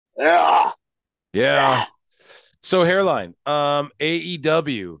Ah, Yeah. ah. So Hairline,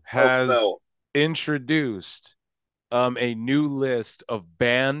 AEW Oh, has Phil. introduced a new list of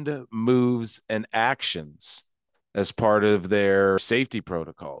banned moves and actions as part of their safety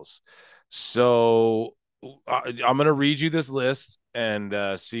protocols. So I'm going to read you this list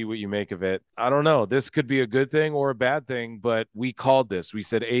and see what you make of it. I don't know. This could be a good thing or a bad thing, but we called this. We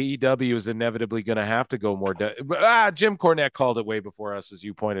said AEW is inevitably going to have to go more. Jim Cornette called it way before us, as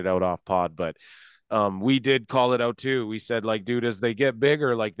you pointed out off pod, but we did call it out too. We said, like, dude, as they get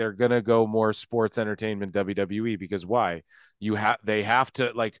bigger, like they're gonna go more sports entertainment WWE, because why? They have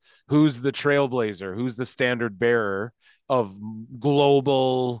to, like, who's the trailblazer? Who's the standard bearer of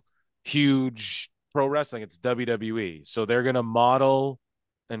global huge pro wrestling? It's WWE. So they're gonna model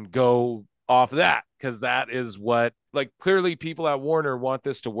and go off that, because that is what, like, clearly people at Warner want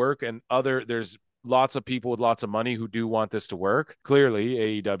this to work, and there's lots of people with lots of money who do want this to work.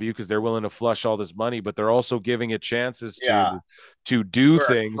 Clearly, AEW, because they're willing to flush all this money, but they're also giving it chances Yeah, to do for a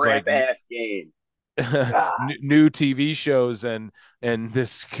things like crap ass game. Ah, new TV shows and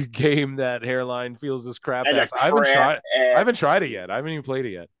this game that Hairline feels is crap and a ass. crap I ass haven't tried it game. yet. I haven't even played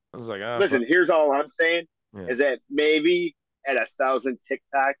it yet. I was like, ah, fuck. Listen, here's all I'm saying Yeah. is that maybe at 1,000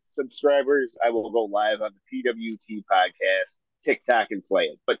 TikTok subscribers, I will go live on the PWT podcast, TikTok, and play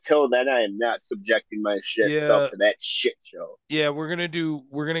it. But till then, I am not subjecting my shit self Yeah, to that shit show. yeah, we're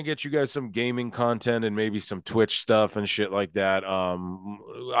gonna get you guys some gaming content and maybe some Twitch stuff and shit like that.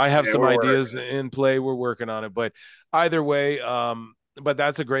 I have Yeah, some we're working ideas on in play. We're working on it, but either way, but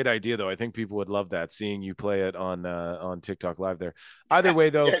that's a great idea though. I think people would love that, seeing you play it on TikTok live there. Either it. way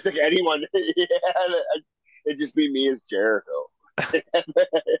though, I think anyone, yeah, it'd just be me as Jericho.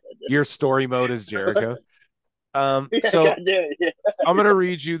 your story mode is Jericho. Yeah, So goddamn, yeah. I'm gonna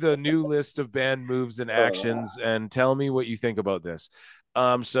read you the new list of banned moves and Uh, actions and tell me what you think about this.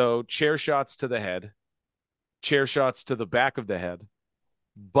 So chair shots to the head, chair shots to the back of the head,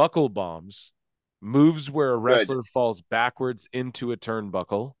 buckle bombs, moves where a good. wrestler falls backwards into a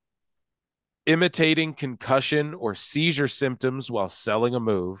turnbuckle, imitating concussion or seizure symptoms while selling a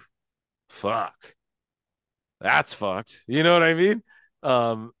move. Fuck. That's fucked. You know what I mean?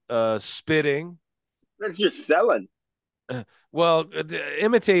 Spitting. That's just selling. Well,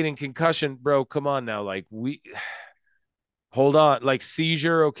 imitating concussion, bro. Come on now. Like, we hold on. Like,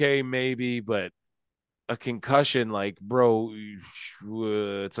 seizure, okay, maybe, but a concussion, like, bro,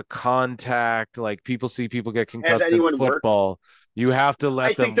 it's a contact. Like, people see people get Has concussed in anyone worked? football. You have to I let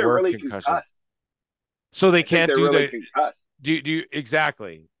think them they're work really concussions, concussed. so they I think can't they're do really the concussed. do you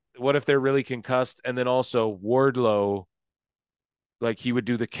exactly. What if they're really concussed? And then also Wardlow, like, he would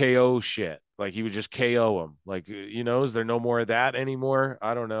do the KO shit, like he would just KO him, like, is there no more of that anymore?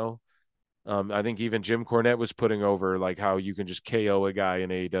 I don't know. I think even Jim Cornette was putting over, like, how you can just KO a guy in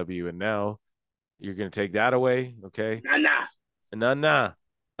AEW, and now you're gonna take that away. Okay. Nah, nah.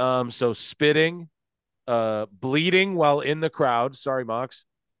 Nah. So spitting, bleeding while in the crowd. Sorry, Mox.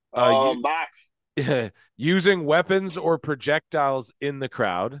 You Mox. using weapons or projectiles in the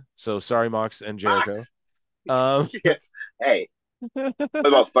crowd. So sorry, Mox and Jericho. Mox. Um, Yes. Hey, what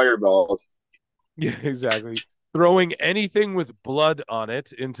about fireballs? yeah, exactly. Throwing anything with blood on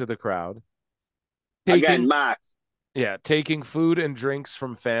it into the crowd. Again, Taking, Mox. taking food and drinks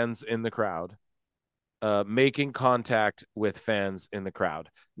from fans in the crowd. Making contact with fans in the crowd.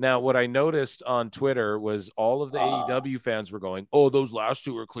 Now, what I noticed on Twitter was all of the Uh, AEW fans were going, "Oh, those last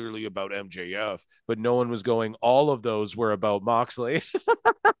two are clearly about MJF," but no one was going, "All of those were about Moxley."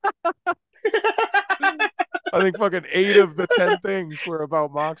 I think fucking 8 of the 10 things were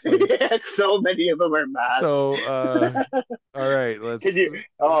about Moxley. yeah, so many of them are Mox. So, all right, Can let's. you?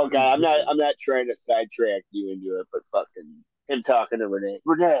 Oh God, I'm not trying to sidetrack you into it, but fucking him talking to Renee.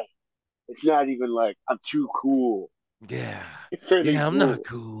 Renee, it's not even like I'm too cool. Yeah, It's really yeah. I'm not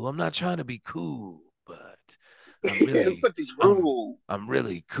cool. cool. I'm not trying to be cool, but I'm really, But these I'm, rules. I'm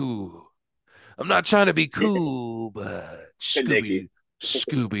really cool. I'm not trying to be cool, but Kaneki.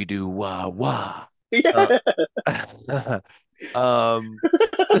 Scooby Doo wah wah. Uh, Yeah. um,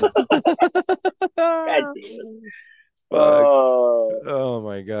 God damn it. fuck. Oh, Oh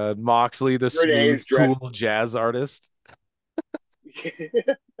my God, Moxley, the smooth, Renee's dressed, cool jazz artist.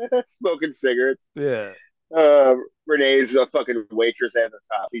 smoking cigarettes. Yeah. Uh, Renee's a fucking waitress at the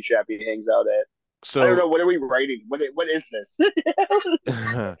coffee shop he hangs out at. I don't So, know. What are we writing? What is this?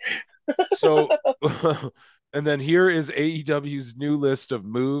 so, and then here is AEW's new list of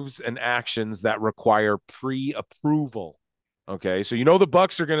moves and actions that require pre-approval. Okay, so the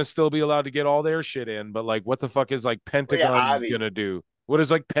Bucks are gonna still be allowed to get all their shit in, but, like, what the fuck is, like, Well, yeah, Pentagon gonna obviously. do? What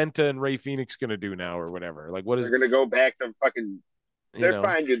is, like, Penta and Ray Phoenix gonna do now, or whatever? Like, what They're is? gonna go back to fucking They're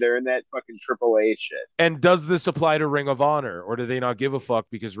fine, dude. They're in that fucking AAA shit. And does this apply to Ring of Honor, or do they not give a fuck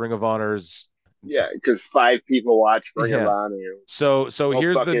because Ring of Honor's because 5 people watch Ring of yeah. Honor. So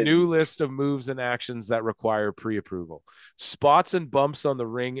here's the fucking new list of moves and actions that require pre-approval. Spots and bumps on the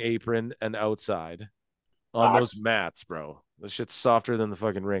ring apron and outside on those mats, bro. This shit's softer than the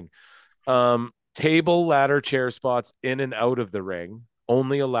fucking ring. Table, ladder, chair spots in and out of the ring,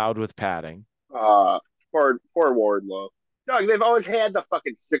 only allowed with padding. Poor Wardlow. Dog, they've always had the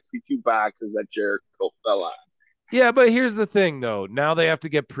fucking 62 boxes that Jericho fell on. Yeah, but here's the thing, though. Now they have to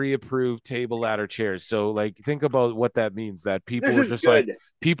get pre-approved table, ladder, chairs. So, like, think about what that means. That people were just good.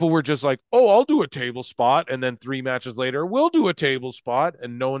 People were just like, "Oh, I'll do a table spot," and then 3 matches later, we'll do a table spot,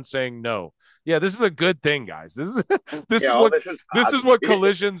 and no one's saying no. Yeah, this is a good thing, guys. This is what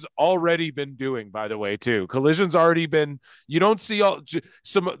Collision's already been doing. By the way, too, Collision's already been. You don't see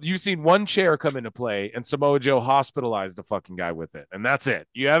you've seen one chair come into play, and Samoa Joe hospitalized the fucking guy with it, and that's it.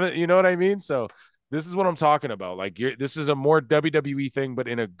 You haven't, you know what I mean? So. This is what I'm talking about. Like, this is a more WWE thing, but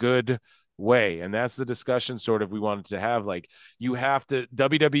in a good way. And that's the discussion sort of we wanted to have. Like, you have to,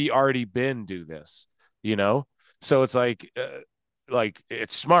 WWE already been do this, you know? So it's like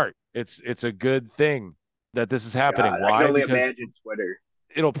it's smart. It's a good thing that this is happening. God, why? I can only because imagine Twitter.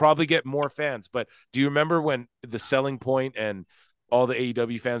 It'll probably get more fans. But do you remember when the selling point and all the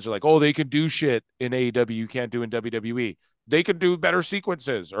AEW fans are like, oh, they can do shit in AEW you can't do in WWE. They could do better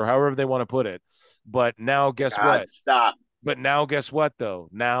sequences or however they want to put it. But now guess what? Stop. But now guess what, though?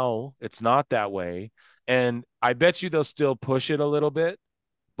 Now it's not that way. And I bet you they'll still push it a little bit,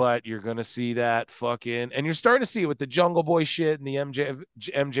 but you're going to see that fucking, and you're starting to see it with the Jungle Boy shit and the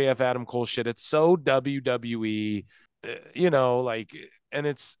MJF Adam Cole shit. It's so WWE, you know, like, and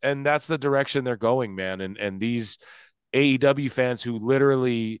that's the direction they're going, man. And these AEW fans who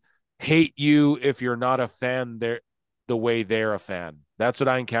literally hate you if you're not a fan, they're the way they're a fan. That's what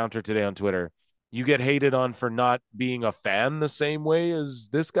I encountered today on Twitter. You get hated on for not being a fan the same way as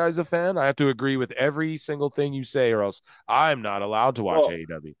this guy's a fan. I have to agree with every single thing you say, or else I'm not allowed to watch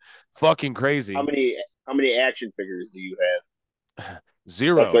AEW. Fucking crazy. How many action figures do you have?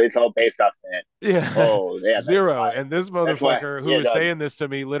 0. That's what it's all based off that. Yeah. Oh, yeah. 0. And this motherfucker who is saying this to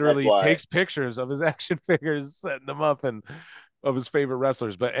me literally takes pictures of his action figures, setting them up, and of his favorite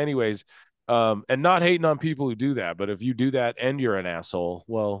wrestlers. But anyways, and not hating on people who do that, but if you do that and you're an asshole,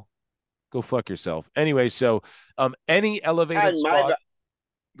 well, go fuck yourself. Anyway, so any elevated spot.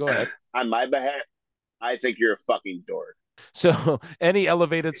 Go ahead. On my behalf, I think you're a fucking dork. So any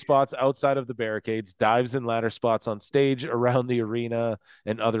elevated spots outside of the barricades, dives and ladder spots on stage, around the arena,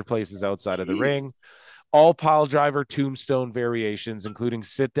 and other places outside of the ring. All pile driver tombstone variations, including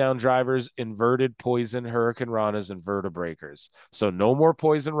sit-down drivers, inverted poison, hurricane ranas, and vertebreakers. So no more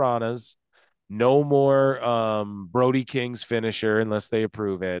poison ranas, no more Brody King's finisher unless they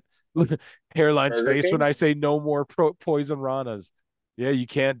approve it. Hairline's face when I say no more poison ranas. Yeah, you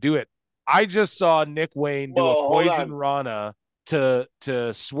can't do it. I just saw Nick Wayne do a poison rana to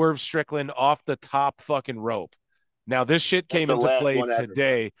Swerve Strickland off the top fucking rope. Now this shit came into play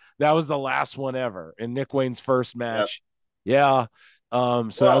today. That was the last one ever in Nick Wayne's first match. Yep. Yeah.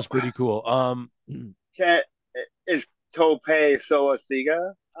 So that was pretty cool. Is Tope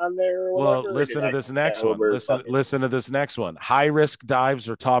Soasiga on there? Well, listen to this next one. Listen to this next one. High risk dives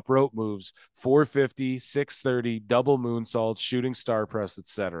or top rope moves, 450, 630, double moonsaults, shooting star press,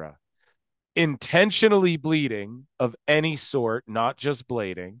 etc. Intentionally bleeding of any sort, not just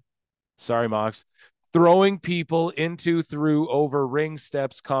blading. Sorry, Mox. Throwing people into, through, over ring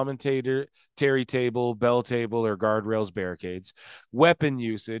steps, commentator, table, bell table, or guardrails, barricades. Weapon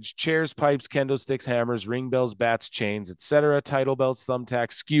usage, chairs, pipes, kendo sticks, hammers, ring bells, bats, chains, etc. Title belts,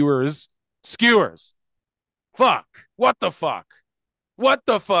 thumbtacks, skewers. Fuck. What the fuck? What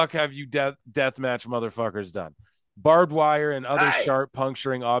the fuck have you deathmatch motherfuckers done? Barbed wire and other sharp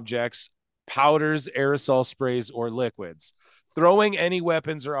puncturing objects, powders, aerosol sprays, or liquids. Throwing any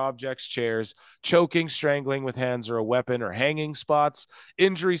weapons or objects, chairs, choking, strangling with hands or a weapon, or hanging spots,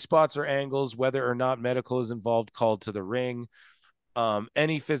 injury spots or angles, whether or not medical is involved, called to the ring.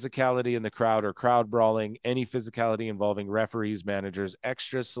 Any physicality in the crowd or crowd brawling, any physicality involving referees, managers,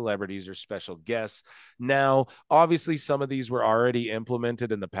 extras, celebrities, or special guests. Now, obviously, some of these were already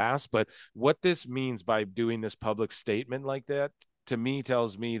implemented in the past, but what this means by doing this public statement like that, to me,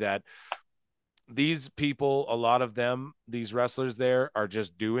 tells me that these people, a lot of them, these wrestlers there, are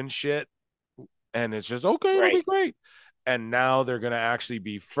just doing shit, and it's just, okay, it'll be great. And now they're going to actually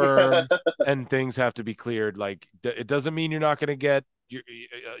be firm and things have to be cleared. Like, it doesn't mean you're not going to get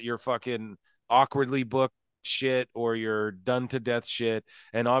your fucking awkwardly booked shit or your done to death shit.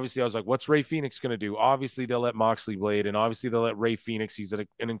 And obviously I was like, what's Ray Phoenix going to do? Obviously they'll let Moxley blade, and obviously they'll let Ray Phoenix. He's an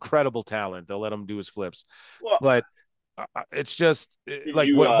incredible talent. They'll let him do his flips. Well, But it's just like,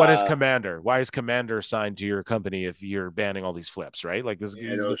 you, what is Commander? Why is Commander assigned to your company if you're banning all these flips, right? Like this.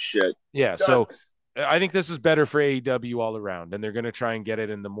 yeah, no shit. Yeah. So I think this is better for AEW all around, and they're going to try and get it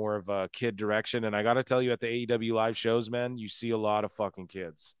in the more of a kid direction. And I got to tell you, at the AEW live shows, man, you see a lot of fucking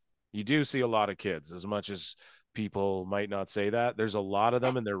kids. You do see a lot of kids, as much as people might not say that. There's a lot of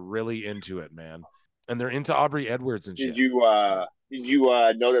them, and they're really into it, man. And they're into Aubrey Edwards and shit. Did you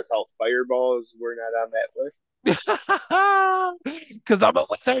notice how Fireballs were not on that list? Because I'm a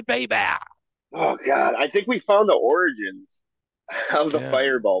wizard, baby. Oh God, I think we found the origins of the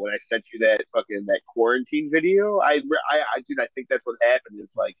Fireball when I sent you that quarantine video. Dude, I think that's what happened.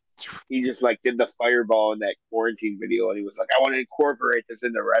 Is like he just like did the Fireball in that quarantine video, and he was like, I want to incorporate this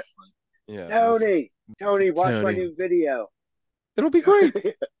into wrestling. Yeah, Tony, watch my new video. It'll be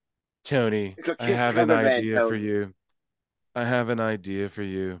great. Tony, I have an idea for you. I have an idea for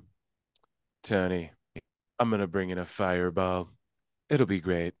you, Tony. I'm gonna bring in a Fireball. It'll be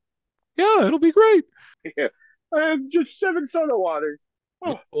great. Yeah, it'll be great. Yeah. I have just 7 soda waters.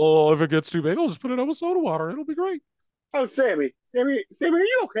 Oh, if it gets too big, I'll just put it on with soda water. It'll be great. Oh, Sammy, are you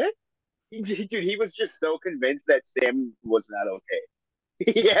okay? Dude, he was just so convinced that Sam was not okay.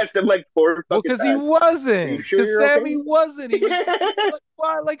 He asked him like 4 fucking because he wasn't. Because Sammy okay? wasn't. He was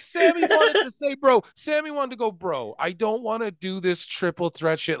like Sammy wanted to say, bro. Sammy wanted to go, bro. I don't want to do this triple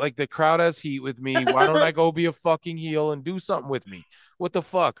threat shit. Like, the crowd has heat with me. Why don't I go be a fucking heel and do something with me? What the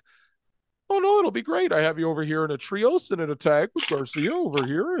fuck? Oh no, it'll be great. I have you over here in a trios and an attack with Garcia over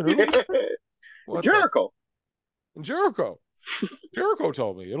here. And Jericho. Jericho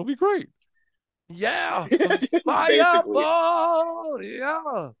told me it'll be great. Yeah. Fireball.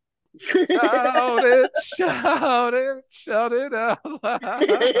 Yeah. Shout it out loud.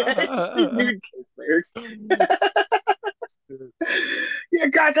 Dude, you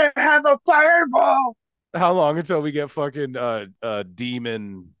got to have a fireball. How long until we get fucking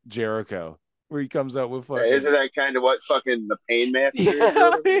Demon Jericho, where he comes out with fucking... Isn't that kind of what fucking the Painmaker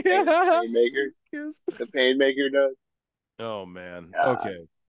the Painmaker does? Oh man. God. Okay.